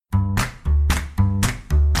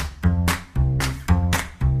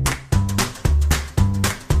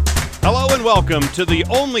and welcome to the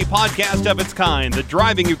only podcast of its kind, the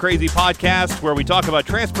Driving You Crazy podcast, where we talk about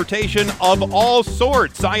transportation of all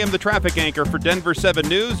sorts. I am the traffic anchor for Denver 7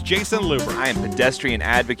 News, Jason Luber. I am pedestrian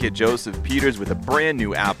advocate Joseph Peters with a brand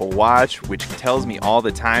new Apple Watch, which tells me all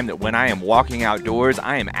the time that when I am walking outdoors,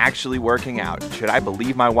 I am actually working out. Should I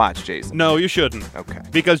believe my watch, Jason? No, you shouldn't. Okay.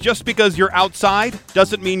 Because just because you're outside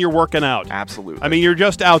doesn't mean you're working out. Absolutely. I mean, you're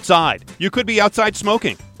just outside. You could be outside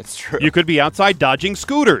smoking. That's true. You could be outside dodging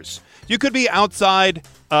scooters. You could be outside,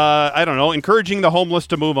 encouraging the homeless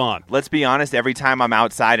to move on. Let's be honest, every time I'm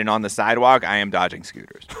outside and on the sidewalk, I am dodging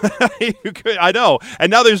scooters. I know.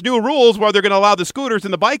 And now there's new rules where they're going to allow the scooters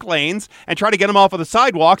in the bike lanes and try to get them off of the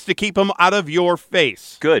sidewalks to keep them out of your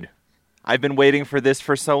face. Good. I've been waiting for this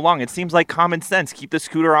for so long. It seems like common sense. Keep the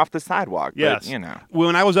scooter off the sidewalk. Yes. But,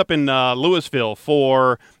 When I was up in Louisville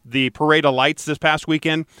for the Parade of Lights this past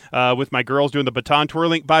weekend with my girls doing the baton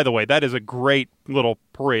twirling, by the way, that is a great little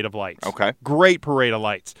parade of lights. Okay. Great parade of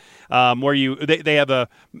lights where they have a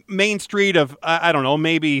main street of,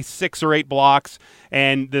 maybe 6 or 8 blocks,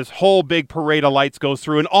 and this whole big parade of lights goes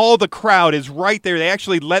through, and all the crowd is right there. They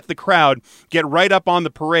actually let the crowd get right up on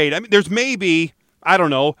the parade. I mean, there's maybe...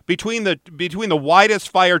 between the widest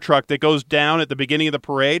fire truck that goes down at the beginning of the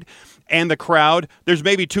parade and the crowd, there's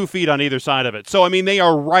maybe 2 feet on either side of it. So, I mean, they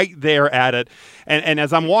are right there at it. And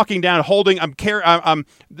as I'm walking down, I'm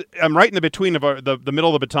right in the between of the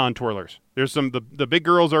middle of the baton twirlers. There's the big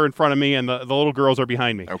girls are in front of me and the little girls are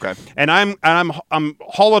behind me. Okay. And I'm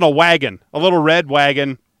hauling a wagon, a little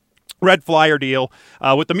red flyer deal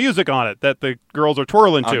with the music on it that the girls are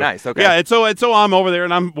twirling to. Oh, nice. Okay. Yeah, and so I'm over there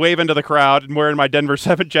and I'm waving to the crowd and wearing my Denver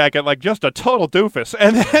 7 jacket like just a total doofus.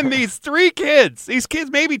 And then these kids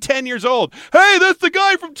maybe 10 years old. Hey, that's the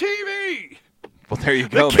guy from TV. Well, there you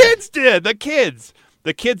go. The kids did.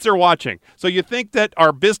 The kids are watching. So you think that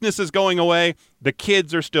our business is going away? The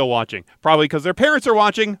kids are still watching. Probably because their parents are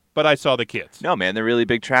watching, but I saw the kids. No, man, they're really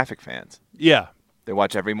big traffic fans. Yeah. They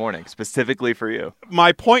watch every morning, specifically for you.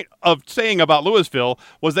 My point of saying about Louisville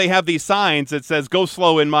was they have these signs that says "Go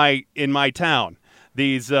slow in my town."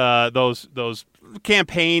 These those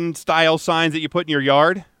campaign style signs that you put in your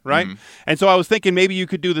yard, right? Mm-hmm. And so I was thinking maybe you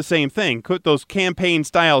could do the same thing. Put those campaign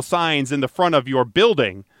style signs in the front of your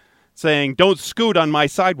building, saying "Don't scoot on my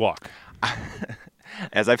sidewalk."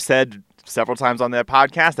 As I've said several times on that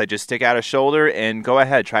podcast, I just stick out a shoulder and go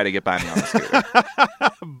ahead, try to get by me on the scooter.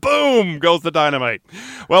 Boom goes the dynamite.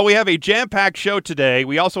 Well, we have a jam-packed show today.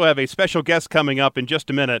 We also have a special guest coming up in just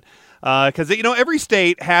a minute because, every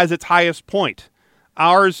state has its highest point.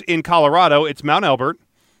 Ours in Colorado, it's Mount Elbert.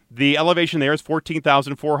 The elevation there is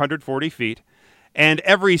 14,440 feet. And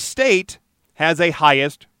every state has a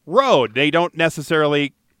highest road. They don't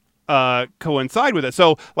necessarily coincide with it.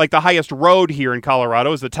 So, like the highest road here in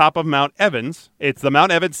Colorado is the top of Mount Evans. It's the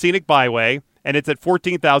Mount Evans Scenic Byway, and it's at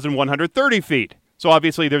 14,130 feet. So,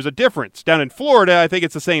 obviously, there's a difference. Down in Florida, I think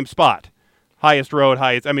it's the same spot. Highest road,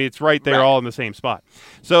 it's right there, all in the same spot.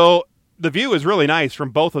 So, the view is really nice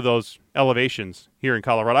from both of those elevations here in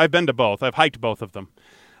Colorado. I've been to both. I've hiked both of them.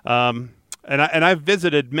 And I've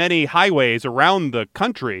visited many highways around the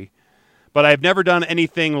country, but I've never done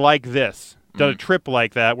anything like this. Done a trip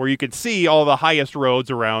like that where you could see all the highest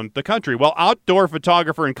roads around the country. Well, outdoor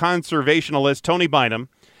photographer and conservationalist Tony Bynum,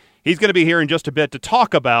 he's going to be here in just a bit to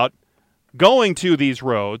talk about going to these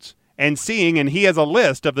roads and seeing, and he has a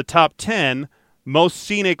list of the top 10 most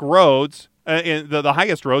scenic roads, the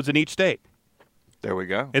highest roads in each state. There we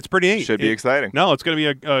go. It's pretty neat. Should be exciting. No, it's going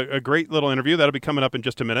to be a great little interview. That'll be coming up in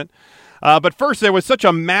just a minute. But first, there was such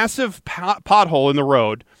a massive pothole in the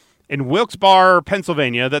road in Wilkes-Barre,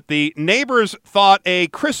 Pennsylvania, that the neighbors thought a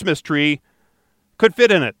Christmas tree could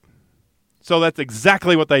fit in it. So that's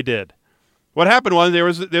exactly what they did. What happened was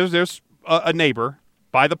there's a neighbor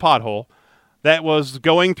by the pothole that was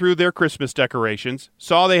going through their Christmas decorations,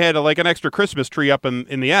 saw they had an extra Christmas tree up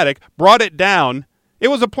in the attic, brought it down. It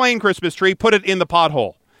was a plain Christmas tree, put it in the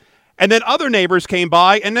pothole. And then other neighbors came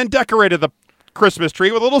by and then decorated the Christmas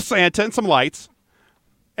tree with a little Santa and some lights.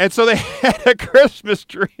 And so they had a Christmas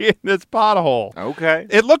tree in this pothole. Okay.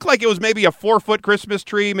 It looked like it was maybe a 4-foot Christmas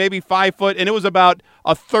tree, maybe 5 foot, and it was about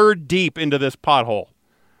a third deep into this pothole.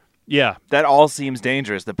 Yeah. That all seems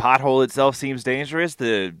dangerous. The pothole itself seems dangerous.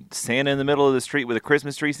 The Santa in the middle of the street with a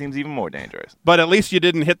Christmas tree seems even more dangerous. But at least you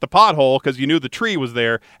didn't hit the pothole because you knew the tree was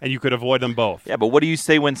there and you could avoid them both. Yeah, but what do you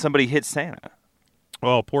say when somebody hits Santa?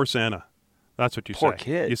 Oh, poor Santa. That's what you say. Poor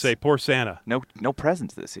kids. You say, poor Santa. No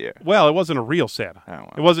presents this year. Well, it wasn't a real Santa. Oh,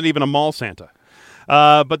 well. It wasn't even a mall Santa.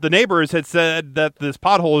 But the neighbors had said that this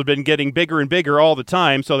pothole had been getting bigger and bigger all the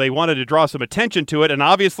time, so they wanted to draw some attention to it, and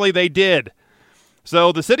obviously they did.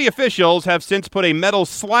 So the city officials have since put a metal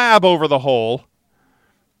slab over the hole.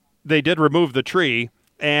 They did remove the tree,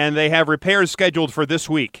 and they have repairs scheduled for this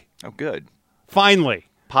week. Oh, good. Finally.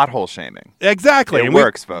 Pothole shaming. Exactly. It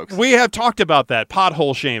works, folks. We have talked about that,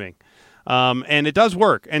 pothole shaming. And it does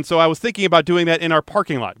work. And so I was thinking about doing that in our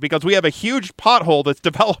parking lot because we have a huge pothole that's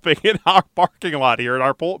developing in our parking lot here, in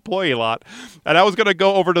our employee lot. And I was going to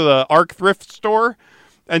go over to the Arc thrift store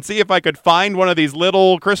and see if I could find one of these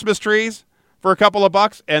little Christmas trees for a couple of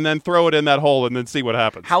bucks and then throw it in that hole and then see what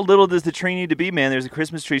happens. How little does the tree need to be, man? There's a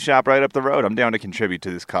Christmas tree shop right up the road. I'm down to contribute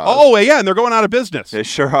to this cause. Oh, yeah, and they're going out of business. They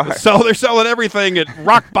sure are. So they're selling everything at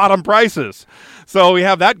rock-bottom prices. So we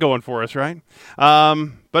have that going for us, right?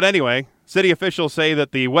 But anyway, city officials say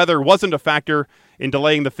that the weather wasn't a factor in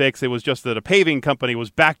delaying the fix. It was just that a paving company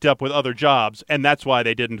was backed up with other jobs, and that's why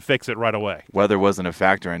they didn't fix it right away. Weather wasn't a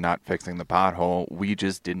factor in not fixing the pothole. We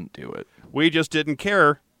just didn't do it. We just didn't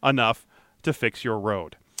care enough to fix your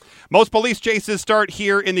road. Most police chases start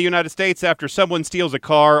here in the United States after someone steals a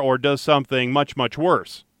car or does something much, much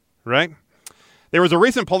worse, right? There was a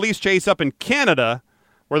recent police chase up in Canada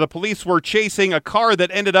where the police were chasing a car that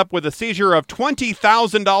ended up with a seizure of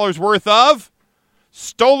 $20,000 worth of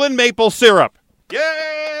stolen maple syrup. Yay!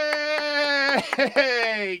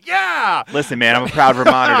 Yeah! Listen, man, I'm a proud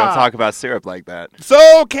Vermonter. Don't talk about syrup like that.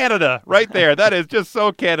 So Canada, right there. That is just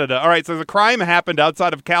so Canada. All right, so the crime happened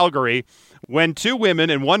outside of Calgary when two women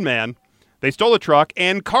and one man, they stole a truck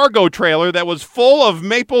and cargo trailer that was full of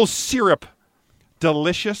maple syrup.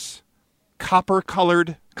 Delicious,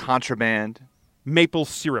 copper-colored contraband maple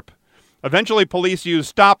syrup. Eventually, police used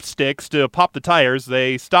stop sticks to pop the tires.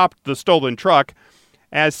 They stopped the stolen truck.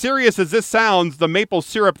 As serious as this sounds, the maple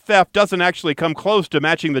syrup theft doesn't actually come close to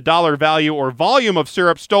matching the dollar value or volume of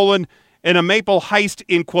syrup stolen in a maple heist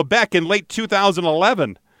in Quebec in late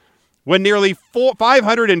 2011, when nearly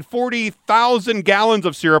 540,000 gallons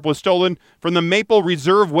of syrup was stolen from the Maple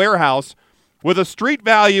Reserve warehouse with a street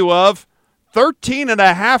value of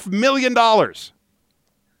 $13.5 million.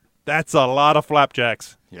 That's a lot of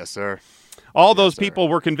flapjacks. Yes, sir. All those people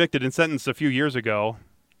were convicted and sentenced a few years ago.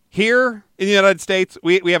 Here in the United States,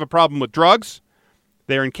 we have a problem with drugs.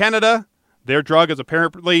 They're in Canada. Their drug is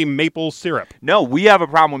apparently maple syrup. No, we have a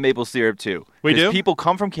problem with maple syrup, too. We do? People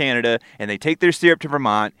come from Canada, and they take their syrup to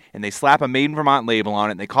Vermont, and they slap a Made in Vermont label on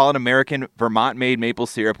it, and they call it American Vermont-made maple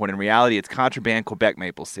syrup, when in reality it's contraband Quebec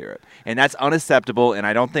maple syrup. And that's unacceptable, and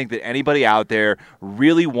I don't think that anybody out there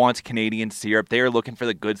really wants Canadian syrup. They are looking for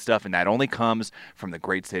the good stuff, and that only comes from the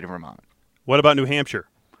great state of Vermont. What about New Hampshire?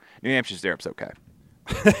 New Hampshire syrup's okay.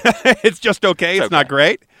 It's just okay. It's not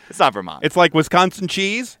great. It's not Vermont. It's like Wisconsin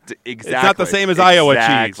cheese. Exactly. It's not the same as Iowa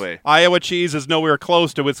cheese. Iowa cheese is nowhere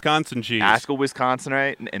close to Wisconsin cheese. Ask a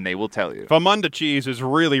Wisconsinite, and they will tell you. Famunda cheese is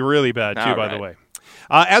really, really bad, too, by the way.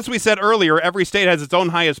 As we said earlier, every state has its own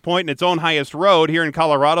highest point and its own highest road. Here in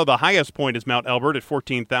Colorado, the highest point is Mount Elbert at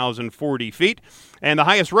 14,040 feet, and the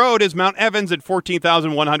highest road is Mount Evans at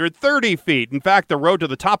 14,130 feet. In fact, the road to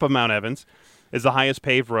the top of Mount Evans is the highest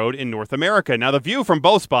paved road in North America. Now, the view from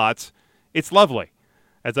both spots, it's lovely,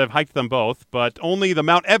 as I've hiked them both, but only the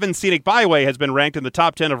Mount Evans Scenic Byway has been ranked in the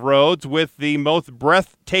top 10 of roads with the most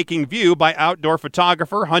breathtaking view by outdoor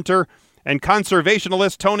photographer, hunter, and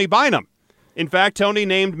conservationalist Tony Bynum. In fact, Tony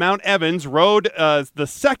named Mount Evans Road the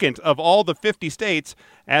second of all the 50 states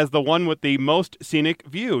as the one with the most scenic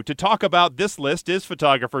view. To talk about this list is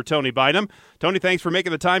photographer Tony Bynum. Tony, thanks for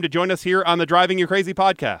making the time to join us here on the Driving You Crazy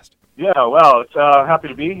podcast. Yeah, well, it's happy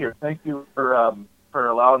to be here. Thank you for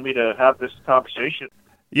allowing me to have this conversation.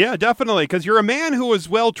 Yeah, definitely, because you're a man who was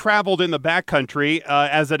well-traveled in the backcountry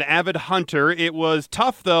as an avid hunter. It was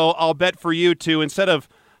tough, though, I'll bet, for you to, instead of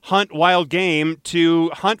hunt wild game, to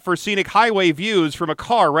hunt for scenic highway views from a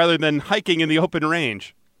car rather than hiking in the open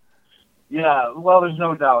range. Yeah, well, there's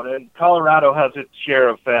no doubt. And Colorado has its share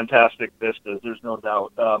of fantastic vistas, there's no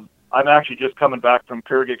doubt. I'm actually just coming back from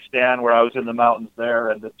Kyrgyzstan, where I was in the mountains there,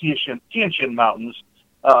 and the Tianshan Mountains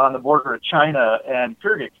on the border of China and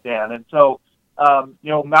Kyrgyzstan. And so,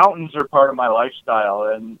 mountains are part of my lifestyle,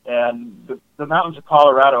 and the mountains of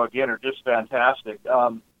Colorado, again, are just fantastic.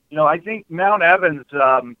 I think Mount Evans,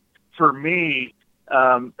 for me,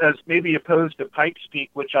 as maybe opposed to Pikes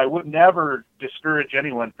Peak, which I would never discourage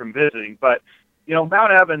anyone from visiting, but,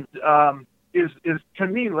 Mount Evans is to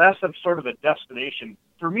me less of sort of a destination.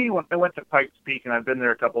 For me, when I went to Pikes Peak, and I've been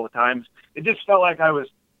there a couple of times, it just felt like I was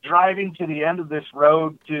driving to the end of this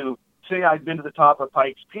road to say I'd been to the top of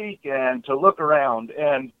Pikes Peak and to look around.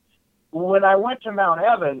 And when I went to Mount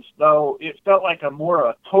Evans, though, it felt like a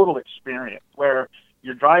total experience where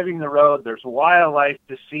you're driving the road, there's wildlife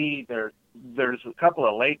to see, there's a couple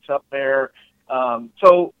of lakes up there.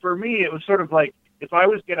 So for me, it was sort of like if I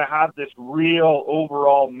was going to have this real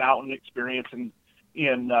overall mountain experience in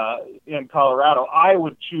Colorado, I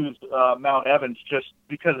would choose Mount Evans just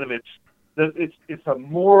because of it's a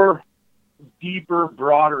more deeper,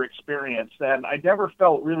 broader experience. And I never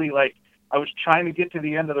felt really like I was trying to get to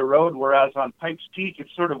the end of the road, whereas on Pikes Peak,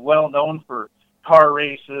 it's sort of well known for car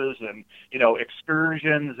races and,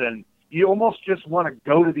 excursions, and you almost just want to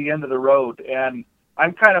go to the end of the road. And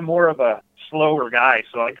I'm kind of more of a slower guy,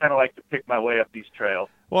 so I kind of like to pick my way up these trails.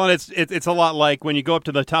 Well, it's a lot like when you go up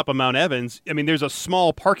to the top of Mount Evans. I mean, there's a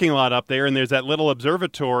small parking lot up there, and there's that little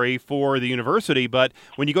observatory for the university. But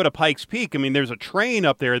when you go to Pikes Peak, I mean, there's a train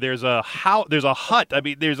up there. There's a house. There's a hut. I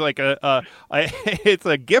mean, there's like it's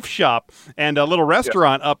a gift shop and a little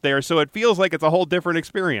restaurant up there. So it feels like it's a whole different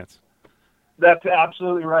experience. That's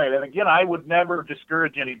absolutely right. And again, I would never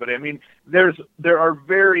discourage anybody. I mean, there are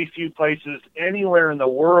very few places anywhere in the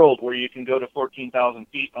world where you can go to 14,000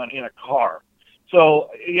 feet in a car. So,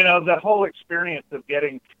 the whole experience of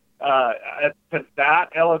getting at that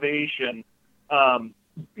elevation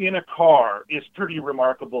in a car is pretty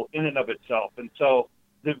remarkable in and of itself. And so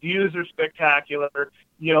the views are spectacular.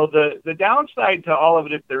 The downside to all of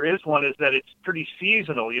it, if there is one, is that it's pretty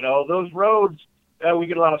seasonal. Those roads, we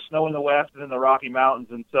get a lot of snow in the west and in the Rocky Mountains.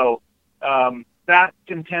 And so that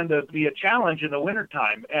can tend to be a challenge in the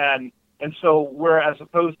wintertime. And so whereas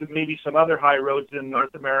opposed to maybe some other high roads in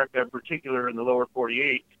North America, in particular in the lower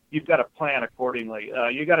 48, you've got to plan accordingly.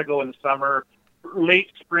 You got to go in the summer,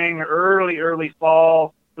 late spring, early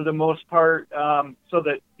fall for the most part, so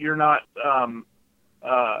that you're not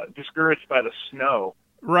discouraged by the snow.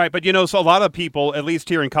 Right, but so a lot of people, at least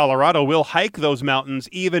here in Colorado, will hike those mountains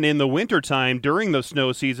even in the wintertime during the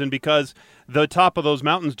snow season because the top of those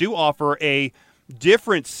mountains do offer a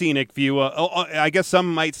different scenic view. I guess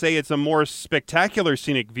some might say it's a more spectacular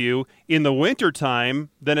scenic view in the wintertime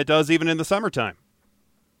than it does even in the summertime.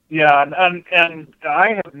 Yeah, and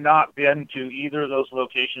I have not been to either of those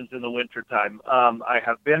locations in the wintertime. I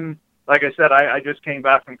have been, like I said, I just came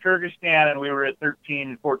back from Kyrgyzstan, and we were at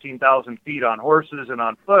 14,000 feet on horses and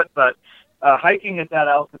on foot, but hiking at that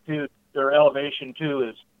altitude or elevation too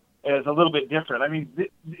is a little bit different. I mean,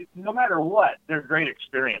 no matter what, they're great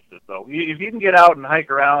experiences, though. If you can get out and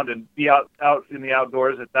hike around and be out in the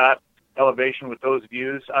outdoors at that elevation with those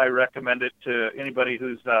views, I recommend it to anybody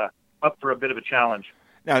who's up for a bit of a challenge.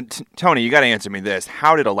 Now, Tony, you got to answer me this.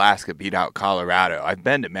 How did Alaska beat out Colorado? I've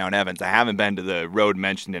been to Mount Evans. I haven't been to the road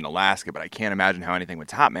mentioned in Alaska, but I can't imagine how anything would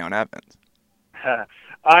top Mount Evans.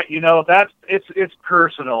 It's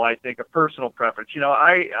personal, I think, a personal preference.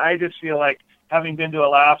 I just feel like having been to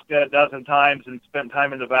Alaska a dozen times and spent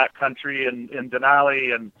time in the backcountry and in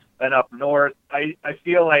Denali and up north, I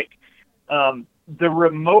feel like the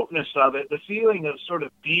remoteness of it, the feeling of sort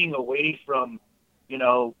of being away from,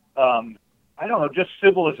 I don't know, just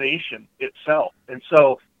civilization itself. And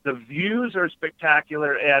so the views are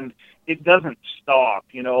spectacular, and it doesn't stop.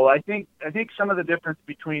 I think some of the difference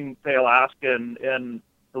between, say, Alaska and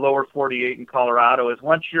the lower 48 in Colorado is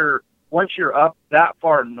once you're up that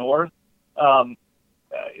far north,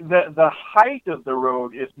 the height of the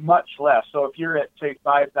road is much less. So if you're at, say,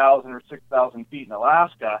 5,000 or 6,000 feet in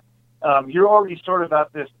Alaska, you're already sort of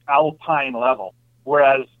at this alpine level.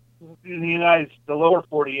 Whereas in the lower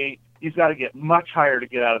 48, you've got to get much higher to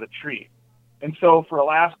get out of the tree. And so for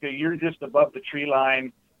Alaska, you're just above the tree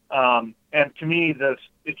line. And to me,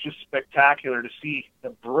 it's just spectacular to see the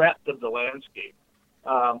breadth of the landscape.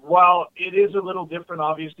 While it is a little different,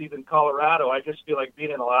 obviously, than Colorado, I just feel like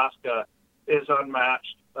being in Alaska is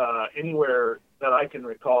unmatched anywhere that I can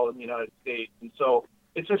recall in the United States. And so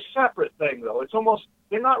it's a separate thing, though. It's almost,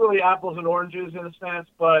 they're not really apples and oranges in a sense,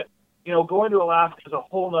 but, going to Alaska is a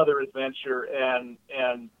whole nother adventure. And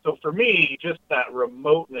so for me, just that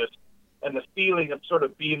remoteness and the feeling of sort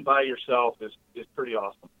of being by yourself is pretty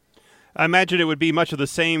awesome. I imagine it would be much of the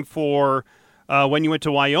same for when you went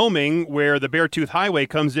to Wyoming, where the Beartooth Highway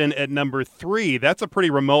comes in at number 3. That's a pretty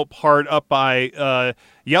remote part up by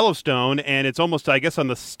Yellowstone, and it's almost, I guess, on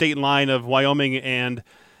the state line of Wyoming and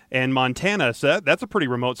Montana. So that's a pretty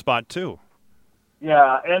remote spot, too.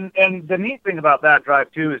 Yeah, and the neat thing about that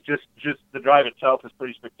drive, too, is just the drive itself is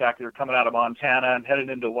pretty spectacular, coming out of Montana and heading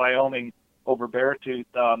into Wyoming over Beartooth.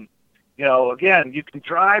 Again, you can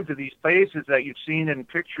drive to these places that you've seen in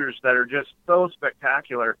pictures that are just so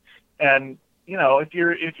spectacular. And,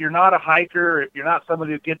 if you're not a hiker, if you're not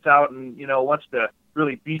somebody who gets out and, wants to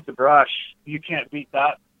really beat the brush, you can't beat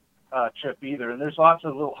that trip either. And there's lots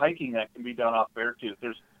of little hiking that can be done off Beartooth.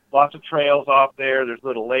 There's lots of trails off there. There's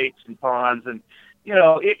little lakes and ponds, and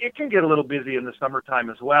it can get a little busy in the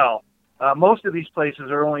summertime as well. Most of these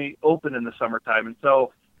places are only open in the summertime, and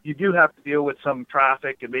so you do have to deal with some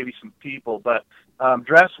traffic and maybe some people, but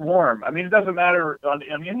dress warm. I mean, it doesn't matter on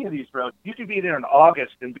any of these roads. You could be there in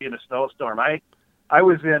August and be in a snowstorm. I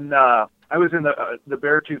was in the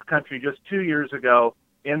Beartooth country just 2 years ago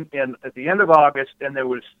in at the end of August, and there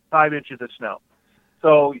was 5 inches of snow.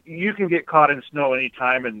 So you can get caught in snow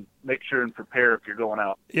anytime, and make sure and prepare if you're going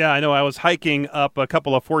out. Yeah, I know. I was hiking up a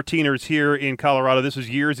couple of 14ers here in Colorado. This was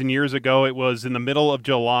years and years ago. It was in the middle of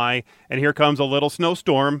July, and here comes a little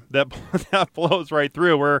snowstorm that blows right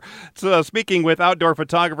through. We're speaking with outdoor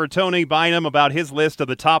photographer Tony Bynum about his list of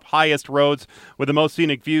the top highest roads with the most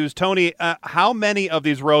scenic views. Tony, how many of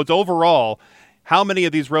these roads overall, how many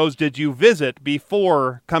of these roads did you visit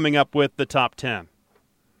before coming up with the top 10?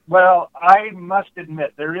 Well, I must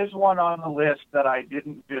admit there is one on the list that I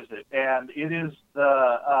didn't visit, and it is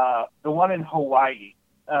the one in Hawaii.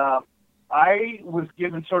 I was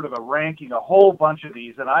given sort of a ranking, a whole bunch of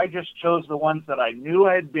these, and I just chose the ones that I knew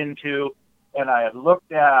I had been to and I had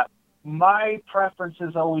looked at. My preference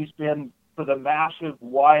has always been for the massive,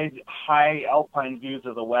 wide, high alpine views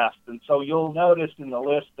of the West, and so you'll notice in the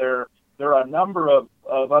list there are a number of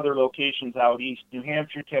other locations out east: New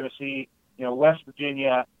Hampshire, Tennessee, West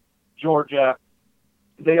Virginia, Georgia.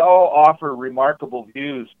 They all offer remarkable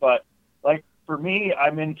views, but like for me,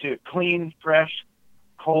 I'm into clean, fresh,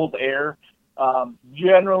 cold air.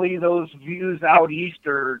 Generally, those views out east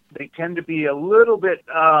they tend to be a little bit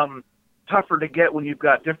tougher to get when you've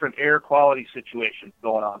got different air quality situations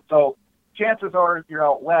going on. So chances are, if you're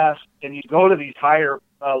out west and you go to these higher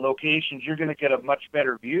locations, you're going to get a much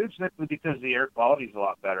better view simply because the air quality is a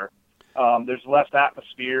lot better. There's less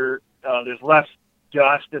atmosphere. There's less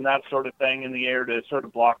dust and that sort of thing in the air to sort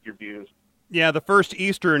of block your views. Yeah, the first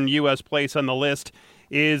eastern U.S. place on the list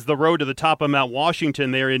is the road to the top of Mount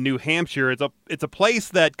Washington there in New Hampshire. It's a place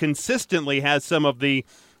that consistently has some of the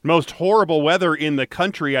most horrible weather in the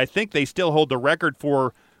country. I think they still hold the record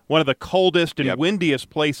for one of the coldest and windiest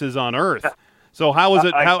places on Earth. So how was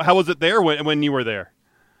it? How was it there when you were there?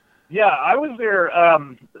 Yeah, I was there a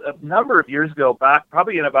number of years ago, back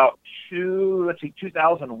probably in about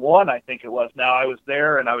 2001, I think it was now. I was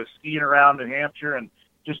there and I was skiing around New Hampshire and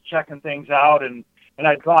just checking things out. And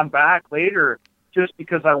I'd gone back later just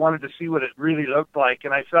because I wanted to see what it really looked like.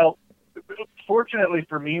 And I felt, fortunately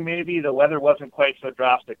for me, maybe the weather wasn't quite so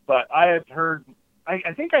drastic. But I had heard,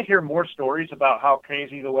 I think I hear more stories about how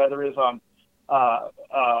crazy the weather is on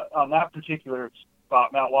that particular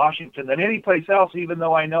spot, Mount Washington, than any place else, even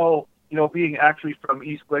though I know, being actually from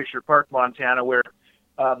East Glacier Park, Montana, where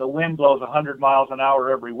the wind blows 100 miles an hour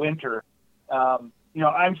every winter, I'm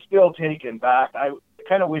still taken back. I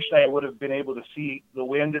kind of wish I would have been able to see the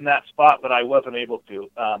wind in that spot, but I wasn't able to.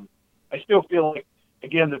 I still feel like,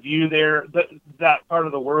 again, the view there, that part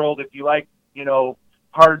of the world, if you like,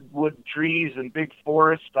 hardwood trees and big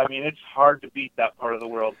forests, I mean, it's hard to beat that part of the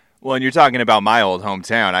world. Well, and you're talking about my old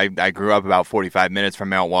hometown. I grew up about 45 minutes from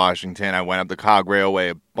Mount Washington. I went up the Cog Railway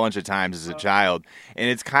a bunch of times as a child. And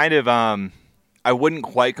it's kind of, I wouldn't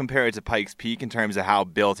quite compare it to Pikes Peak in terms of how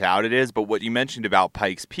built out it is. But what you mentioned about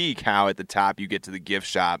Pikes Peak, how at the top you get to the gift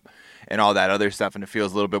shop and all that other stuff, and it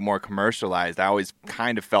feels a little bit more commercialized. I always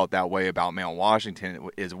kind of felt that way about Mount Washington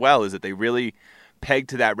as well, is that they really pegged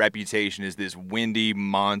to that reputation as this windy,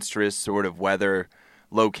 monstrous sort of weather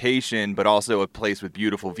location, but also a place with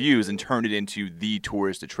beautiful views, and turned it into the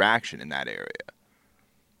tourist attraction in that area.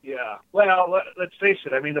 Yeah. Well, let's face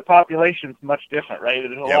it. I mean, the population's much different, right?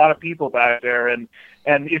 There's a lot of people back there, and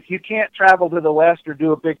if you can't travel to the west or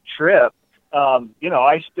do a big trip,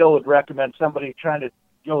 I still would recommend somebody trying to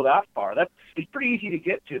go that far. It's pretty easy to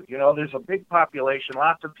get to. There's a big population,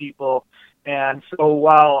 lots of people, and so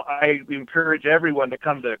while I encourage everyone to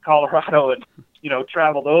come to Colorado and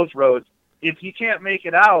travel those roads, if you can't make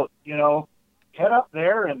it out, head up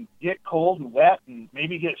there and get cold and wet and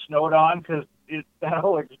maybe get snowed on, because that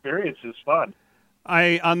whole experience is fun.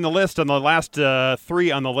 On the list, on the last three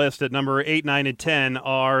on the list at number 8, 9, and 10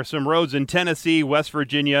 are some roads in Tennessee, West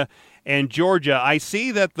Virginia, and Georgia. I see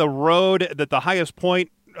that the highest point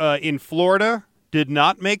in Florida did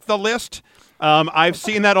not make the list. I've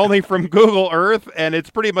seen that only from Google Earth, and it's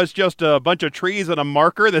pretty much just a bunch of trees and a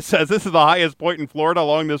marker that says this is the highest point in Florida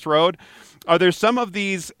along this road. Are there some of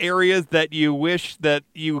these areas that you wish that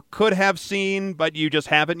you could have seen, but you just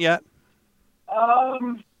haven't yet?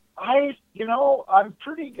 I'm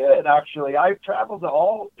pretty good, actually. I've traveled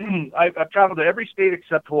to I've traveled to every state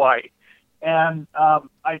except Hawaii. And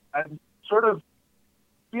I sort of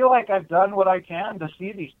feel like I've done what I can to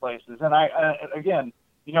see these places. And again,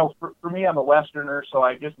 for me, I'm a Westerner, so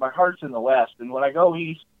my heart's in the West. And when I go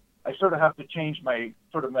east, I sort of have to change my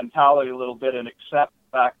sort of mentality a little bit and accept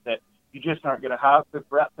the fact that you just aren't going to have the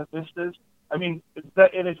breadth of vistas. I mean,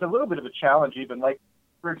 and it's a little bit of a challenge even. Like,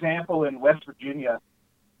 for example, in West Virginia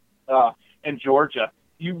and Georgia,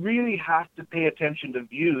 you really have to pay attention to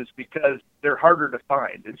views because they're harder to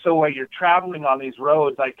find. And so while you're traveling on these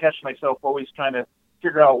roads, I catch myself always trying to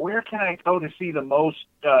figure out where can I go to see the most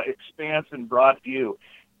expanse and broad view,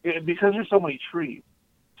 because there's so many trees.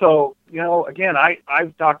 So, again,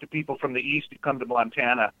 I've talked to people from the east who come to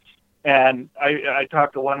Montana, and I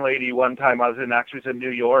talked to one lady one time. I was in New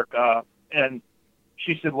York, and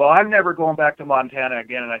she said, well, I'm never going back to Montana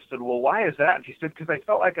again. And I said, well, why is that? And she said, because I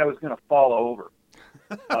felt like I was going to fall over.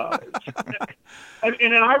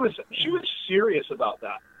 She was serious about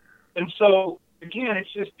that. And so, again,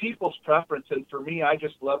 it's just people's preference. And for me, I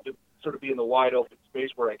just love to sort of be in the wide open space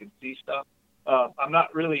where I can see stuff. I'm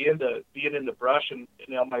not really into being in the brush. And,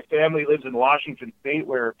 my family lives in Washington State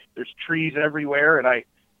where there's trees everywhere. And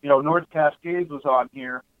North Cascades was on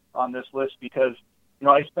here on this list because,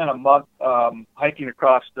 I spent a month hiking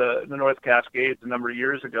across the North Cascades a number of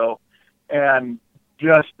years ago, and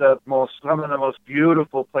just some of the most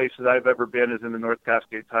beautiful places I've ever been is in the North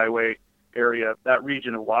Cascades Highway area. That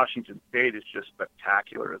region of Washington State is just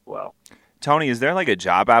spectacular as well. Tony, is there like a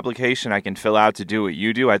job application I can fill out to do what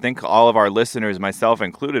you do? I think all of our listeners, myself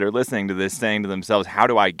included, are listening to this saying to themselves, how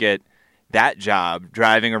do I get that job,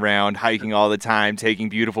 driving around, hiking all the time, taking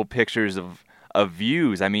beautiful pictures of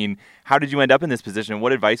views? I mean, how did you end up in this position?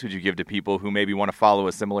 What advice would you give to people who maybe want to follow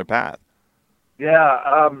a similar path?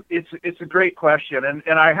 Yeah, it's a great question,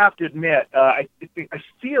 and I have to admit, I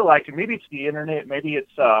feel like, and maybe it's the internet, maybe it's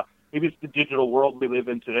the digital world we live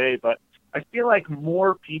in today, but I feel like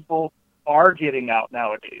more people are getting out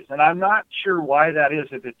nowadays, and I'm not sure why that is.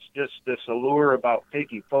 If it's just this allure about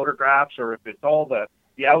taking photographs, or if it's all the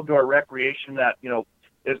outdoor recreation that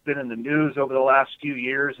has been in the news over the last few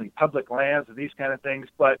years, and public lands and these kind of things.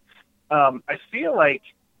 But I feel like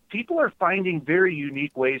people are finding very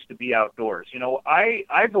unique ways to be outdoors.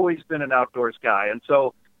 I've always been an outdoors guy. And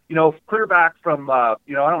so, clear back from, I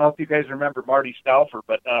don't know if you guys remember Marty Stauffer,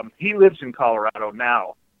 but he lives in Colorado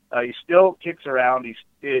now. He still kicks around.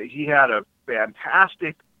 He had a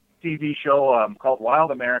fantastic TV show called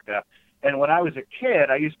Wild America. And when I was a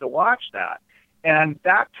kid, I used to watch that. And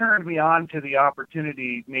that turned me on to the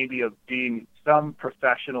opportunity maybe of being some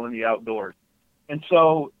professional in the outdoors. And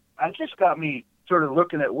so that just got me sort of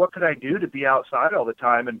looking at what could I do to be outside all the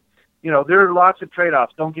time. And, there are lots of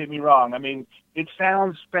trade-offs, don't get me wrong. I mean, it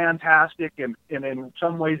sounds fantastic, and in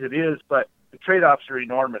some ways it is, but the trade-offs are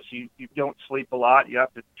enormous. You don't sleep a lot. You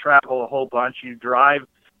have to travel a whole bunch. You drive.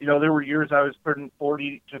 There were years I was putting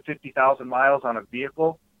 40 to 50,000 miles on a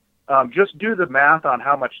vehicle. Just do the math on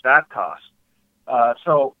how much that costs.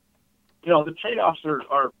 So, the trade-offs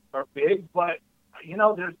are big, but, you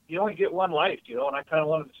only get one life, and I kind of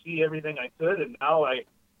wanted to see everything I could. And now like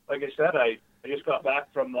I said, I just got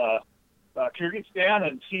back from Kyrgyzstan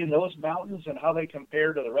and seeing those mountains and how they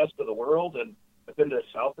compare to the rest of the world. And I've been to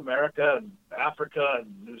South America and Africa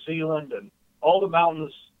and New Zealand and all the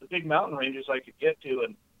mountains, the big mountain ranges I could get to.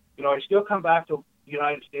 And, I still come back to the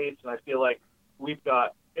United States, and I feel like we've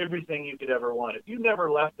got everything you could ever want. If you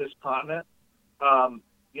never left this continent,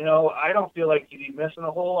 I don't feel like you'd be missing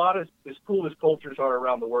a whole lot. As cool as cultures are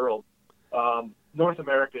around the world, North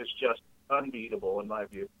America is just unbeatable in my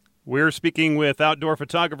view. We're speaking with outdoor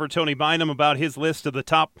photographer Tony Bynum about his list of the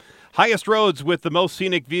top highest roads with the most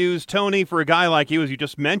scenic views. Tony, for a guy like you, as you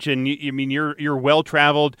just mentioned, you're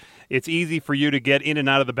well-traveled. It's easy for you to get in and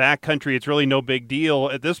out of the backcountry. It's really no big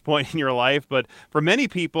deal at this point in your life. But for many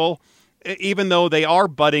people, even though they are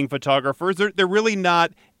budding photographers, they're really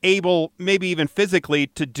not able, maybe even physically,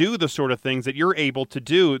 to do the sort of things that you're able to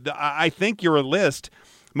do. I think your list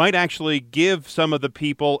might actually give some of the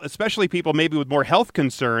people, especially people maybe with more health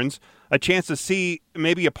concerns, a chance to see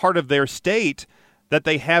maybe a part of their state that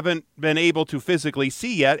they haven't been able to physically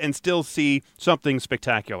see yet, and still see something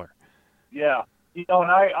spectacular. Yeah. And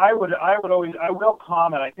I will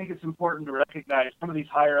comment. I think it's important to recognize some of these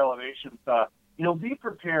higher elevations. Be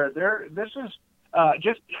prepared. This is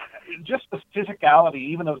just the physicality,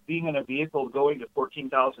 even of being in a vehicle going to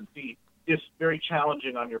 14,000 feet, is very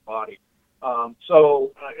challenging on your body.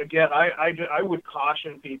 Again, I would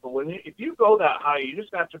caution people, if you go that high, you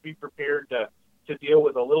just have to be prepared to deal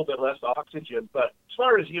with a little bit less oxygen. But as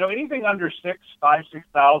far as, anything under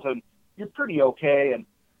 6,000, you're pretty okay. And,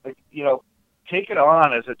 take it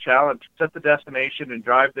on as a challenge. Set the destination and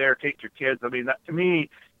drive there, take your kids. I mean, that, to me,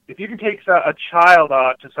 if you can take a child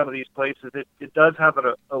out to some of these places, it does have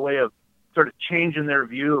a way of sort of changing their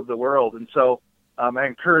view of the world. And so I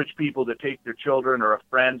encourage people to take their children or a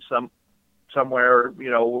friend somewhere,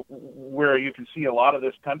 where you can see a lot of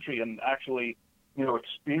this country and actually,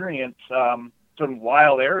 experience some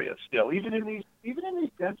wild areas still, even in these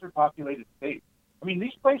denser populated states. I mean,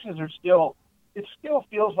 these places are still, it still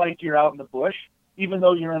feels like you're out in the bush, even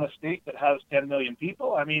though you're in a state that has 10 million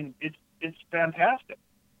people. I mean, it's fantastic.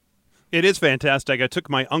 It is fantastic. I took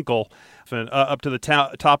my uncle up to the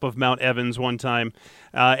top of Mount Evans one time,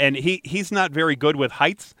 and he's not very good with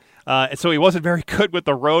heights. So he wasn't very good with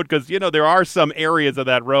the road because, there are some areas of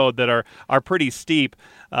that road that are pretty steep.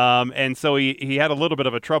 And so he had a little bit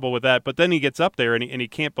of a trouble with that. But then he gets up there and he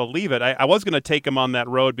can't believe it. I was going to take him on that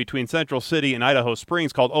road between Central City and Idaho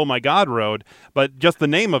Springs called Oh My God Road, but just the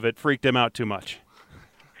name of it freaked him out too much.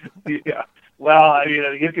 Yeah. Well, I mean,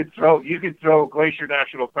 you could throw Glacier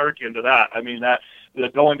National Park into that. I mean, that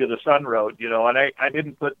going to the Sun Road, and I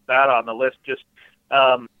didn't put that on the list. Just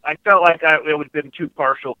I felt like it would have been too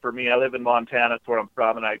partial for me. I live in Montana, that's where I'm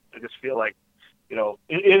from, and I just feel like,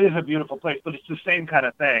 it is a beautiful place, but it's the same kind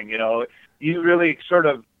of thing. You really sort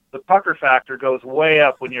of, the pucker factor goes way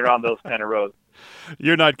up when you're on those kind of roads.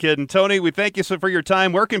 You're not kidding. Tony, we thank you for your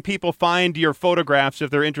time. Where can people find your photographs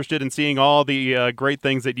if they're interested in seeing all the great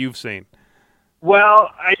things that you've seen? Well,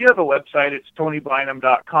 I do have a website. It's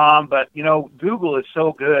TonyBynum.com, but, Google is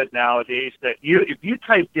so good nowadays that if you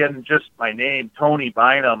typed in just my name, Tony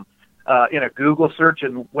Bynum, in a Google search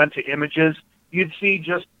and went to images, you'd see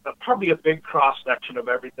just probably a big cross-section of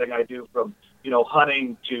everything I do, from,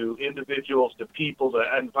 hunting to individuals to people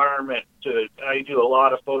to environment to, I do a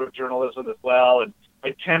lot of photojournalism as well, and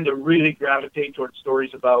I tend to really gravitate towards stories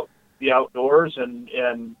about the outdoors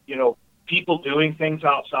and people doing things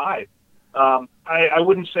outside. I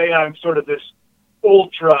wouldn't say I'm sort of this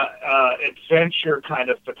ultra adventure kind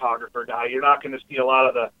of photographer guy. You're not going to see a lot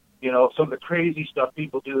of the, some of the crazy stuff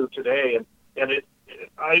people do today. And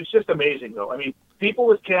it's just amazing, though. I mean, people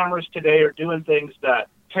with cameras today are doing things that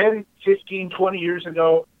 10, 15, 20 years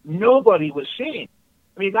ago, nobody was seeing.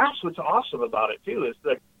 I mean, that's what's awesome about it, too, is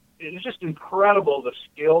that it's just incredible the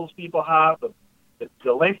skills people have,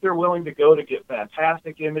 the length they're willing to go to get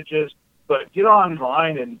fantastic images. But get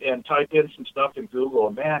online and type in some stuff in Google,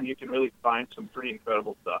 and man, you can really find some pretty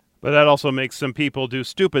incredible stuff. But that also makes some people do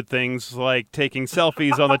stupid things like taking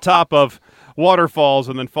selfies on the top of waterfalls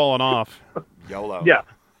and then falling off. YOLO. Yeah.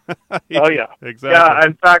 Oh, yeah. Exactly. Yeah,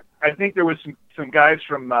 in fact, I think there was some guys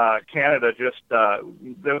from Canada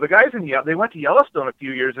the guys they went to Yellowstone a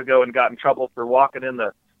few years ago and got in trouble for walking in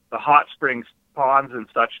the hot springs ponds and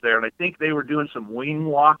such there, and I think they were doing some wing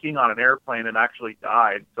walking on an airplane and actually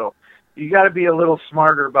died. So you got to be a little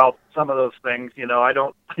smarter about some of those things. I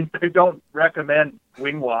don't recommend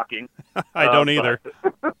wing walking. I don't either.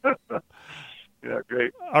 Yeah,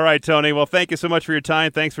 great. All right, Tony. Well, thank you so much for your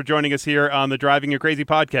time. Thanks for joining us here on the Driving You Crazy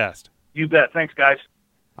podcast. You bet. Thanks, guys.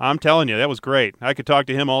 I'm telling you, that was great. I could talk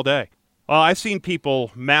to him all day. Well, I've seen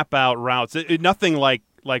people map out routes. Nothing like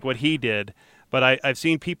what he did, but I've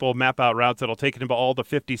seen people map out routes that'll take him to all the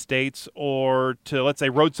 50 states or to, let's say,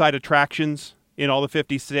 roadside attractions in all the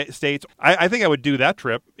 50 states. I think I would do that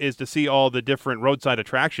trip, is to see all the different roadside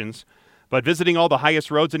attractions. But visiting all the highest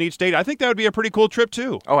roads in each state, I think that would be a pretty cool trip,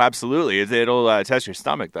 too. Oh, absolutely. It'll test your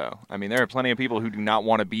stomach, though. I mean, there are plenty of people who do not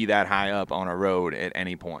want to be that high up on a road at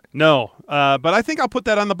any point. No, but I think I'll put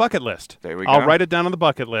that on the bucket list. There we go. I'll write it down on the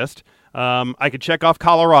bucket list. I could check off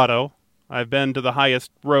Colorado. I've been to the highest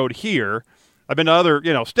road here. I've been to other,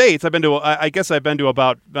 states. I guess I've been to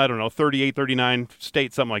about, 38, 39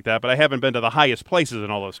 states, something like that, but I haven't been to the highest places in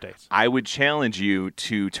all those states. I would challenge you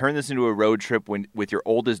to turn this into a road trip with your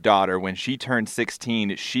oldest daughter. When she turns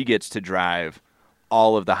 16, she gets to drive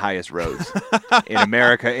all of the highest roads in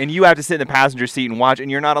America, and you have to sit in the passenger seat and watch, and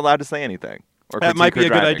you're not allowed to say anything. That might be a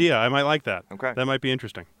good idea. I might like that. Okay. That might be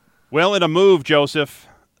interesting. Well, in a move, Joseph,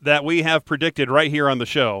 that we have predicted right here on the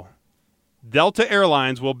show, Delta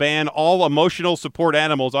Airlines will ban all emotional support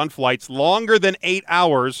animals on flights longer than 8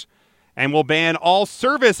 hours and will ban all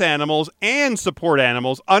service animals and support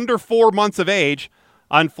animals under 4 months of age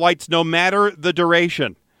on flights no matter the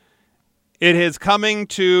duration. It is coming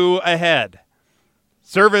to a head.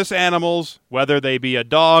 Service animals, whether they be a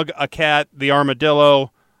dog, a cat, the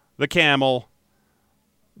armadillo, the camel,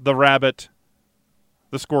 the rabbit,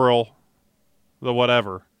 the squirrel, the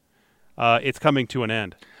whatever, it's coming to an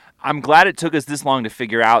end. I'm glad it took us this long to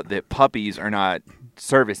figure out that puppies are not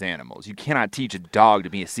service animals. You cannot teach a dog to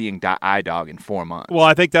be a seeing eye dog in 4 months. Well,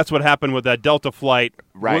 I think that's what happened with that Delta flight.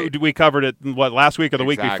 Right. We covered it, last week or the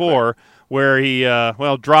week Exactly. before, where he,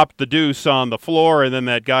 dropped the deuce on the floor, and then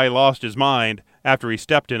that guy lost his mind after he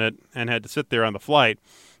stepped in it and had to sit there on the flight.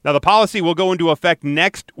 Now, the policy will go into effect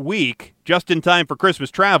next week, just in time for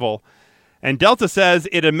Christmas travel. And Delta says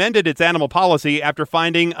it amended its animal policy after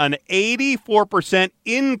finding an 84%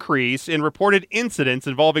 increase in reported incidents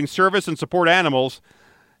involving service and support animals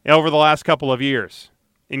over the last couple of years,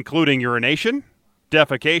 including urination,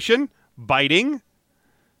 defecation, biting,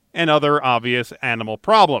 and other obvious animal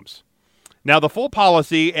problems. Now, the full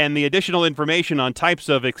policy and the additional information on types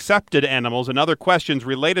of accepted animals and other questions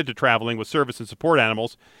related to traveling with service and support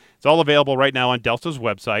animals, it's all available right now on Delta's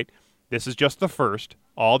website. This is just the first.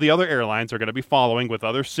 All the other airlines are going to be following with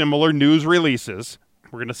other similar news releases.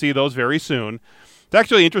 We're going to see those very soon. It's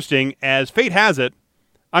actually interesting. As fate has it,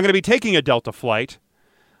 I'm going to be taking a Delta flight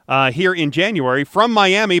here in January from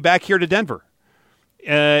Miami back here to Denver.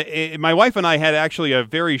 My wife and I had actually a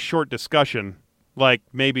very short discussion, like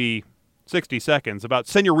maybe 60 seconds, about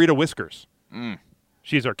Senorita Whiskers.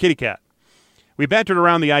 She's our kitty cat. We bantered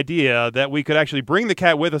around the idea that we could actually bring the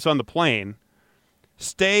cat with us on the plane,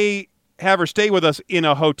 have her stay with us in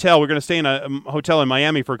a hotel. We're going to stay in a hotel in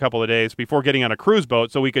Miami for a couple of days before getting on a cruise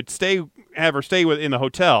boat, so we could have her stay in the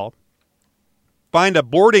hotel, find a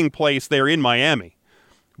boarding place there in Miami,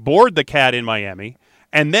 board the cat in Miami,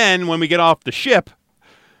 and then when we get off the ship,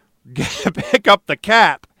 pick up the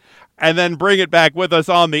cat and then bring it back with us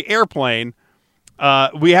on the airplane.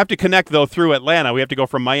 We have to connect, though, through Atlanta. We have to go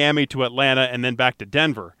from Miami to Atlanta and then back to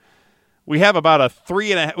Denver. We have about a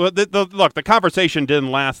 3.5. Well, look, the conversation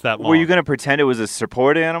didn't last that long. Were you going to pretend it was a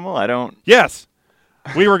support animal? I don't. Yes.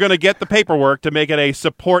 We were going to get the paperwork to make it a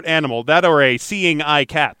support animal, that or a seeing eye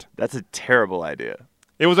cat. That's a terrible idea.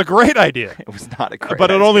 It was a great idea. It was not a great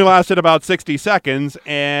But idea. it only lasted about 60 seconds.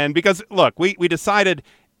 And because, look, we decided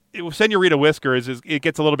Senorita Whiskers, it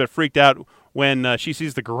gets a little bit freaked out when she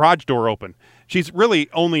sees the garage door open. She's really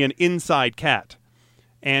only an inside cat.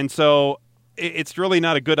 And so it's really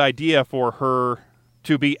not a good idea for her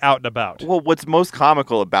to be out and about. Well, what's most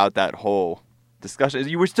comical about that whole discussion is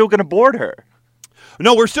you were still going to board her.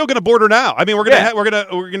 No, we're still going to board her now. I mean, we're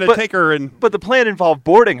gonna take her and. But the plan involved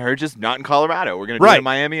boarding her, just not in Colorado. We're going to do it in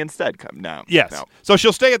Miami instead. Yes. No. So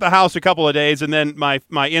she'll stay at the house a couple of days, and then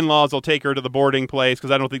my in-laws will take her to the boarding place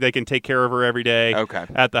because I don't think they can take care of her every day.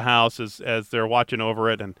 At the house as they're watching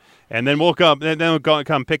over it, and then we'll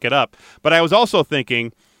come pick it up. But I was also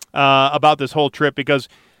thinking about this whole trip because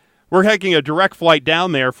we're taking a direct flight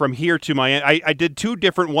down there from here to Miami. I did 2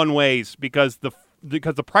 different one-ways because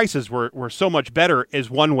the prices were so much better as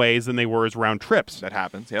one-ways than they were as round trips. That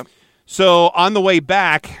happens, yep. So on the way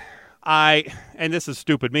back, and this is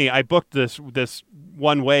stupid me, I booked this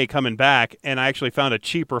one-way coming back, and I actually found a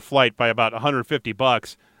cheaper flight by about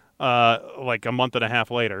 $150 like a month and a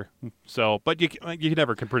half later. So, but you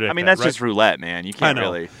never can predict. I mean, that, that's right? just roulette, man. You can't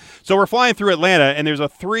really. So we're flying through Atlanta, and there's a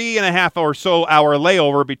 3.5 or so hour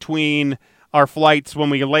layover between our flights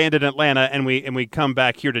when we land in Atlanta and we come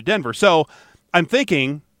back here to Denver. So I'm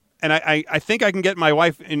thinking, and I think I can get my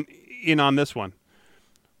wife in on this one.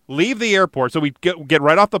 Leave the airport, so we get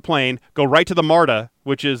right off the plane, go right to the MARTA,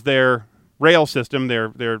 which is their rail system,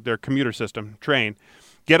 their commuter system, train.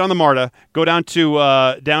 Get on the MARTA, go down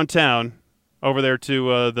to downtown, over there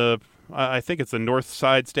to I think it's the North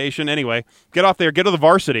Side Station. Anyway, get off there, get to the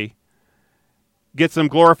Varsity, get some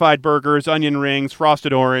glorified burgers, onion rings,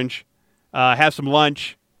 frosted orange, have some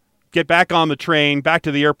lunch, get back on the train, back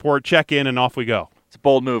to the airport, check in, and off we go. It's a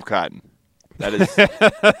bold move, Cotton. That is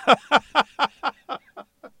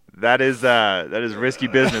that is risky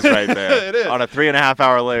business right there. It is. On a 3.5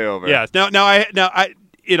 hour layover. Yes. Now I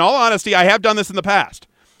in all honesty, I have done this in the past.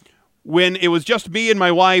 When it was just me and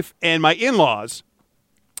my wife and my in-laws,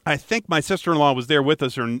 I think my sister-in-law was there with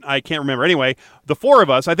us, or I can't remember. Anyway, the 4 of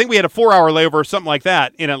us, I think we had a 4-hour layover or something like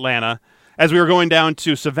that in Atlanta as we were going down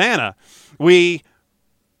to Savannah. We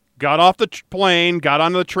got off the plane, got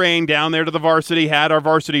onto the train down there to the Varsity, had our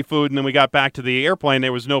Varsity food, and then we got back to the airplane.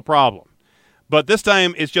 There was no problem. But this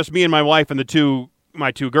time, it's just me and my wife and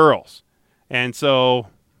my two girls. And so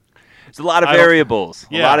there's a lot of variables,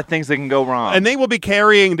 yeah. A lot of things that can go wrong. And they will be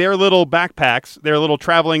carrying their little backpacks, their little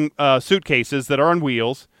traveling suitcases that are on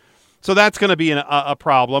wheels. So that's going to be a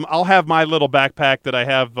problem. I'll have my little backpack that I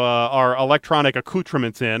have our electronic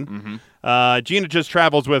accoutrements in. Mm-hmm. Gina just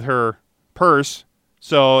travels with her purse,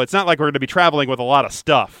 so it's not like we're going to be traveling with a lot of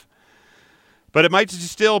stuff. But it might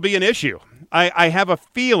still be an issue. I have a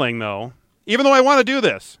feeling, though, even though I want to do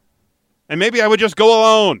this, and maybe I would just go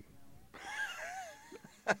alone,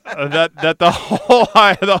 that the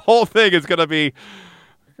whole thing is going to be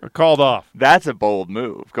called off. That's a bold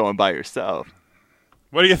move, going by yourself.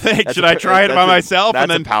 What do you think? Should I try it by myself? That's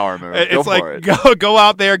and then a power move. It's go for like, go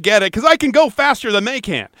out there, get it. Because I can go faster than they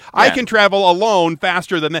can. Yeah. I can travel alone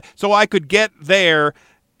faster than they. So I could get there,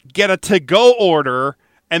 get a to-go order,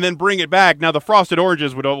 and then bring it back. Now, the frosted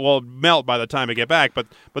oranges will melt by the time I get back, but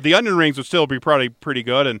the onion rings would still be probably pretty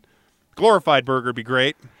good, and glorified burger would be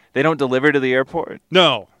great. They don't deliver to the airport?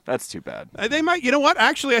 No. That's too bad. They might. You know what?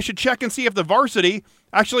 Actually, I should check and see if the Varsity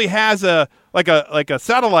actually has a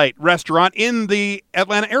satellite restaurant in the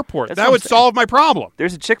Atlanta airport. That's that what would I'm saying. solve my problem.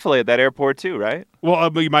 There's a Chick-fil-A at that airport too, right? Well,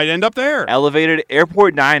 we might end up there. Elevated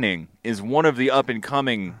airport dining is one of the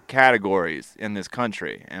up-and-coming categories in this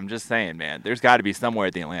country. And I'm just saying, man, there's got to be somewhere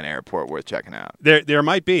at the Atlanta airport worth checking out. There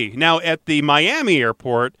might be. Now, at the Miami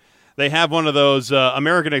airport, they have one of those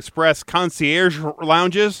American Express concierge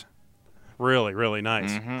lounges. Really, really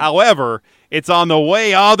nice. Mm-hmm. However, it's on the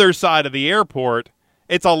way other side of the airport.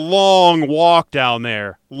 It's a long walk down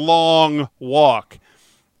there. Long walk.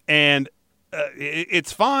 And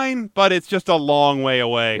it's fine, but it's just a long way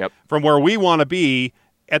away from where we want to be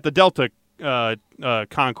at the Delta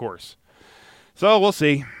concourse. So we'll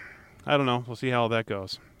see. I don't know. We'll see how that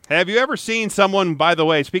goes. Have you ever seen someone, by the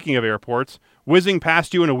way, speaking of airports, whizzing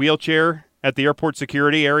past you in a wheelchair at the airport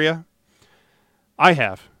security area? I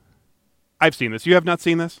have. I've seen this. You have not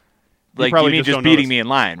seen this? Like, you mean just beating me in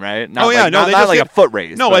line, right? Not no, not like a foot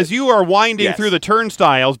race. No, but as you are winding through yes. the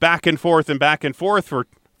turnstiles back and forth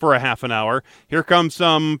for a half an hour, here comes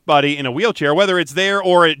somebody in a wheelchair, whether it's there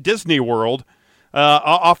or at Disney World,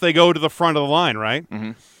 off they go to the front of the line, right?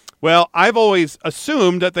 Mm-hmm. Well, I've always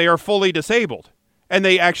assumed that they are fully disabled, and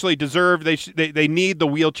they actually deserve, they need the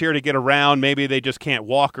wheelchair to get around. Maybe they just can't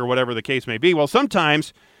walk or whatever the case may be. Well,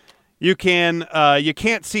 sometimes you can't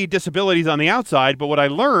see disabilities on the outside, but what I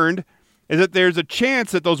learned is that there's a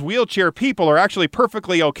chance that those wheelchair people are actually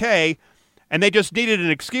perfectly okay, and they just needed an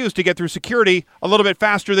excuse to get through security a little bit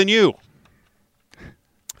faster than you.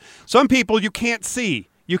 Some people you can't see.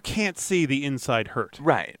 You can't see the inside hurt.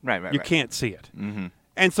 Right. You can't see it. Mm-hmm.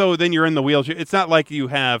 And so then you're in the wheelchair. It's not like you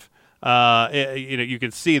have, you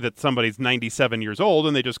can see that somebody's 97 years old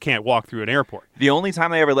and they just can't walk through an airport. The only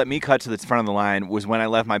time they ever let me cut to the front of the line was when I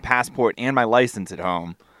left my passport and my license at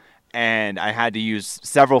home, and I had to use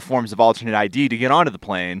several forms of alternate ID to get onto the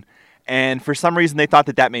plane, and for some reason they thought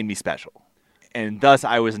that made me special, and thus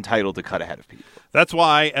I was entitled to cut ahead of people. That's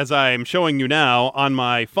why, as I'm showing you now on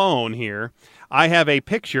my phone here, I have a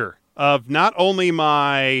picture of not only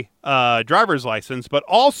my driver's license, but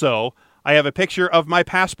also I have a picture of my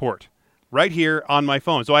passport right here on my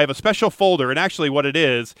phone. So I have a special folder, and actually what it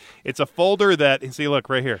is, it's a folder that, see, look,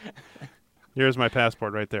 right here. Here's my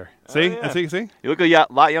passport right there. See? Oh, yeah. See? You look a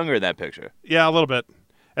lot younger in that picture. Yeah, a little bit.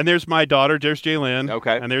 And there's my daughter. There's Jaylyn.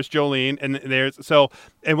 Okay. And there's Jolene.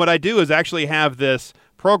 And what I do is actually have this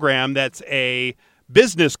program that's a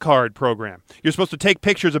business card program. You're supposed to take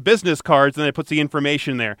pictures of business cards, and then it puts the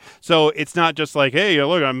information there. So it's not just like, hey,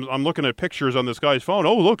 look, I'm looking at pictures on this guy's phone.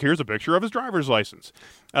 Oh, look, here's a picture of his driver's license.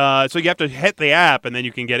 So you have to hit the app, and then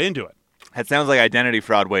you can get into it. That sounds like identity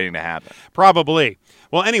fraud waiting to happen. Probably.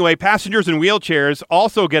 Well, anyway, passengers in wheelchairs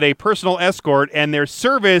also get a personal escort, and their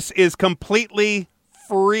service is completely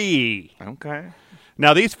free. Okay.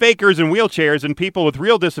 Now, these fakers in wheelchairs and people with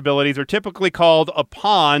real disabilities are typically called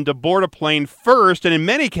upon to board a plane first, and in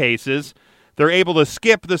many cases, they're able to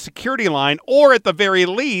skip the security line or, at the very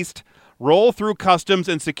least, roll through customs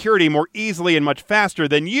and security more easily and much faster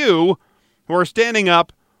than you, who are standing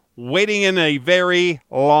up waiting in a very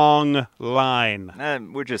long line.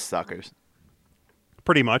 We're just suckers.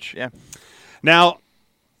 Pretty much. Yeah. Now,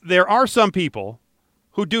 there are some people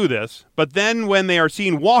who do this, but then when they are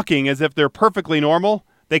seen walking as if they're perfectly normal,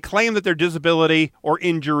 they claim that their disability or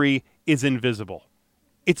injury is invisible.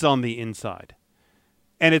 It's on the inside.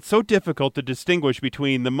 And it's so difficult to distinguish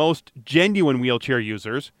between the most genuine wheelchair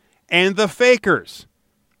users and the fakers.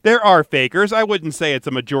 There are fakers. I wouldn't say it's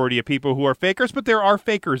a majority of people who are fakers, but there are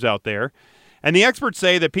fakers out there. And the experts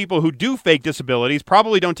say that people who do fake disabilities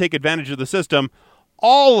probably don't take advantage of the system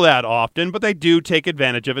all that often, but they do take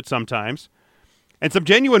advantage of it sometimes. And some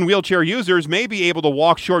genuine wheelchair users may be able to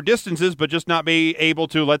walk short distances, but just not be able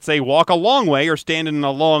to, let's say, walk a long way or stand in a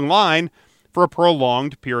long line for a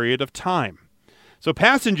prolonged period of time. So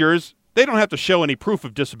passengers, they don't have to show any proof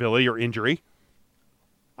of disability or injury.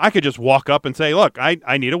 I could just walk up and say, look,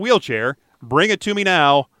 I need a wheelchair. Bring it to me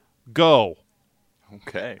now. Go.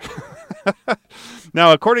 Okay.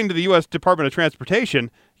 Now, according to the U.S. Department of Transportation,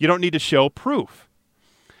 you don't need to show proof.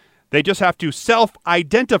 They just have to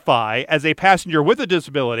self-identify as a passenger with a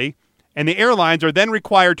disability, and the airlines are then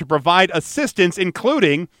required to provide assistance,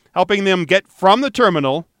 including helping them get from the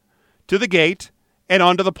terminal to the gate and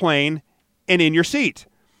onto the plane and in your seat.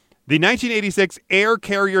 The 1986 Air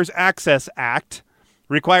Carriers Access Act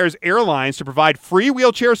requires airlines to provide free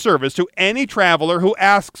wheelchair service to any traveler who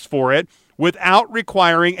asks for it without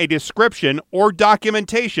requiring a description or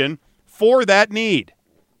documentation for that need.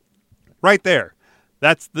 Right there.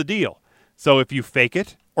 That's the deal. So if you fake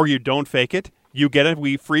it or you don't fake it, you get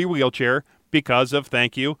a free wheelchair because of,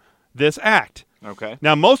 thank you, this act. Okay.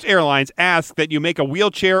 Now, most airlines ask that you make a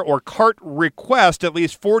wheelchair or cart request at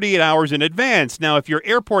least 48 hours in advance. Now, if your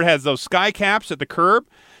airport has those sky caps at the curb,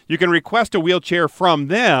 you can request a wheelchair from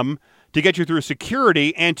them to get you through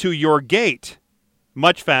security and to your gate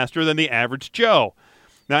much faster than the average Joe.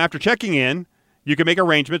 Now, after checking in, you can make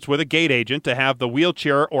arrangements with a gate agent to have the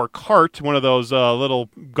wheelchair or cart, one of those little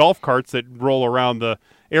golf carts that roll around the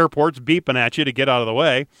airports, beeping at you to get out of the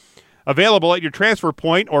way, available at your transfer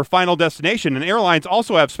point or final destination. And airlines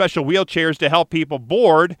also have special wheelchairs to help people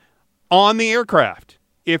board on the aircraft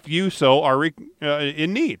if you so are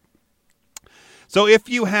in need. So if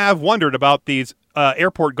you have wondered about these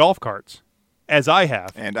airport golf carts, as I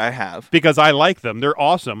have, And I have. because I like them, they're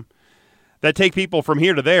awesome, that take people from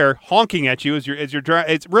here to there, honking at you as you're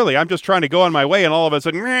it's really, I'm just trying to go on my way, and all of a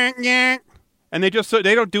sudden, and they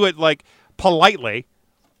don't do it like politely.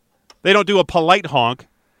 They don't do a polite honk.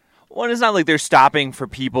 Well, it's not like they're stopping for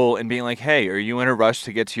people and being like, hey, are you in a rush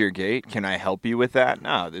to get to your gate? Can I help you with that?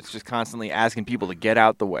 No, it's just constantly asking people to get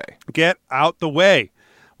out the way. Get out the way.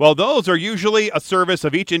 Well, those are usually a service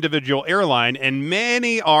of each individual airline, and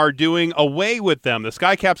many are doing away with them. The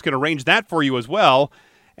SkyCaps can arrange that for you as well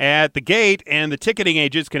at the gate, and the ticketing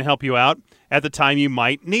agents can help you out at the time you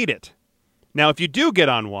might need it. Now, if you do get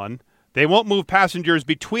on one, they won't move passengers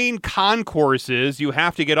between concourses. You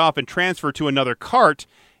have to get off and transfer to another cart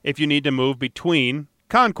if you need to move between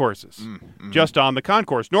concourses, just on the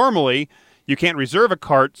concourse. Normally, you can't reserve a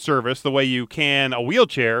cart service the way you can a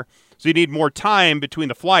wheelchair, so you need more time between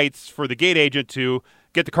the flights for the gate agent to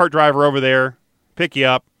get the cart driver over there, pick you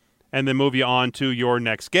up, and then move you on to your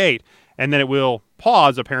next gate. And then it will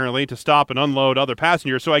pause, apparently, to stop and unload other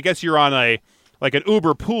passengers. So I guess you're on an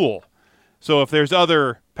Uber pool. So if there's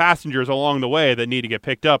other passengers along the way that need to get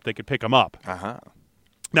picked up, they could pick them up. Uh-huh.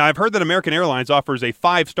 Now, I've heard that American Airlines offers a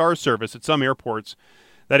 5-star service at some airports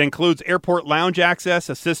that includes airport lounge access,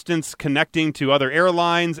 assistance connecting to other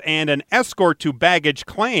airlines, and an escort to baggage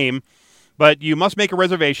claim. But you must make a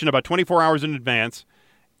reservation about 24 hours in advance,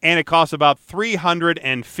 and it costs about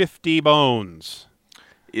 350 bones.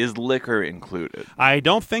 Is liquor included? I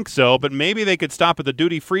don't think so, but maybe they could stop at the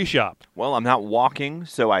duty-free shop. Well, I'm not walking,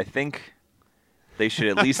 so I think they should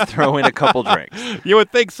at least throw in a couple drinks. You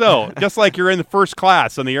would think so, just like you're in the first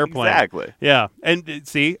class on the airplane. Exactly. Yeah, and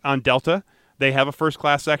see, on Delta, they have a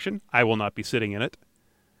first-class section. I will not be sitting in it.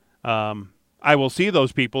 I will see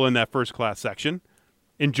those people in that first-class section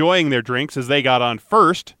enjoying their drinks as they got on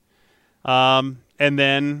first, and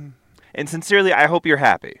then... And sincerely, I hope you're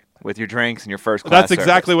happy with your drinks and your first class That's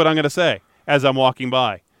exactly what I'm going to say as I'm walking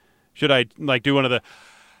by. Should I do one of the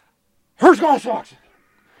first class section?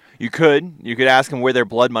 You could ask them where their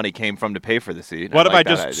blood money came from to pay for the seat. What if I like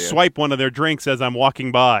that just idea. swipe one of their drinks as I'm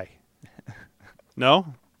walking by?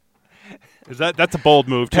 No? That's a bold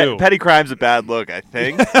move too. Petty crime's a bad look, I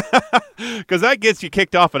think. Because that gets you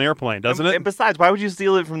kicked off an airplane, doesn't it? And besides, why would you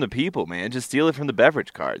steal it from the people, man? Just steal it from the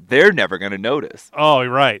beverage cart. They're never going to notice. Oh,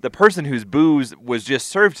 you're right. The person whose booze was just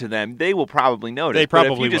served to them, they will probably notice. They But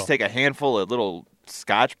probably if you just will. take a handful of little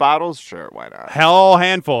Scotch bottles, sure, why not? Hell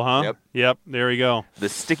handful, huh? Yep. There we go. The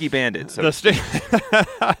sticky bandit. So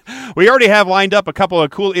We already have lined up a couple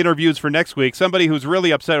of cool interviews for next week. Somebody who's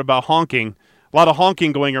really upset about honking. A lot of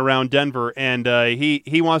honking going around Denver, and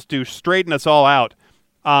he wants to straighten us all out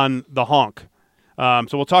on the honk. So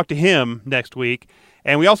we'll talk to him next week.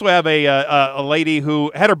 And we also have a lady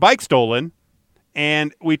who had her bike stolen,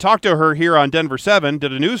 and we talked to her here on Denver 7,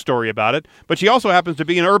 did a news story about it, but she also happens to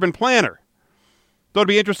be an urban planner. So it'd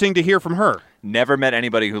be interesting to hear from her. never met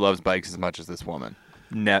anybody who loves bikes as much as this woman.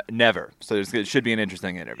 Never. So it should be an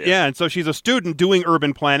interesting interview. Yeah, and so she's a student doing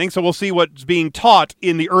urban planning, so we'll see what's being taught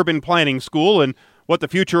in the urban planning school and what the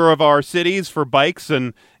future of our cities for bikes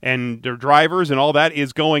and their drivers and all that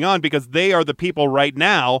is going on, because they are the people right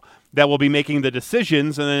now that will be making the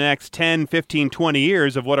decisions in the next 10, 15, 20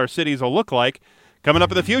 years of what our cities will look like coming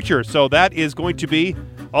up in the future. So that is going to be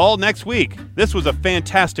all next week. This was a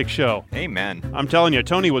fantastic show. Amen. I'm telling you,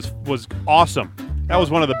 Tony was awesome. That was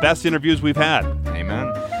one of the best interviews we've had.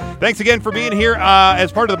 Amen. Thanks again for being here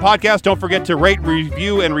as part of the podcast. Don't forget to rate,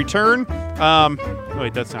 review, and return.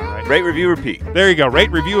 Wait, that's not right. Rate, review, repeat. There you go. Rate,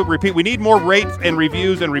 review, repeat. We need more rates and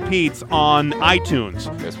reviews and repeats on iTunes.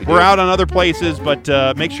 Yes, we We're do. out on other places,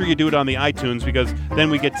 but make sure you do it on the iTunes, because then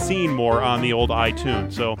we get seen more on the old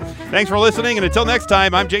iTunes. So thanks for listening, and until next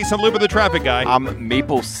time, I'm Jason Luber, the traffic guy. I'm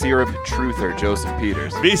maple syrup truther Joseph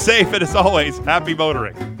Peters. Be safe, and as always, happy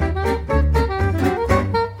motoring.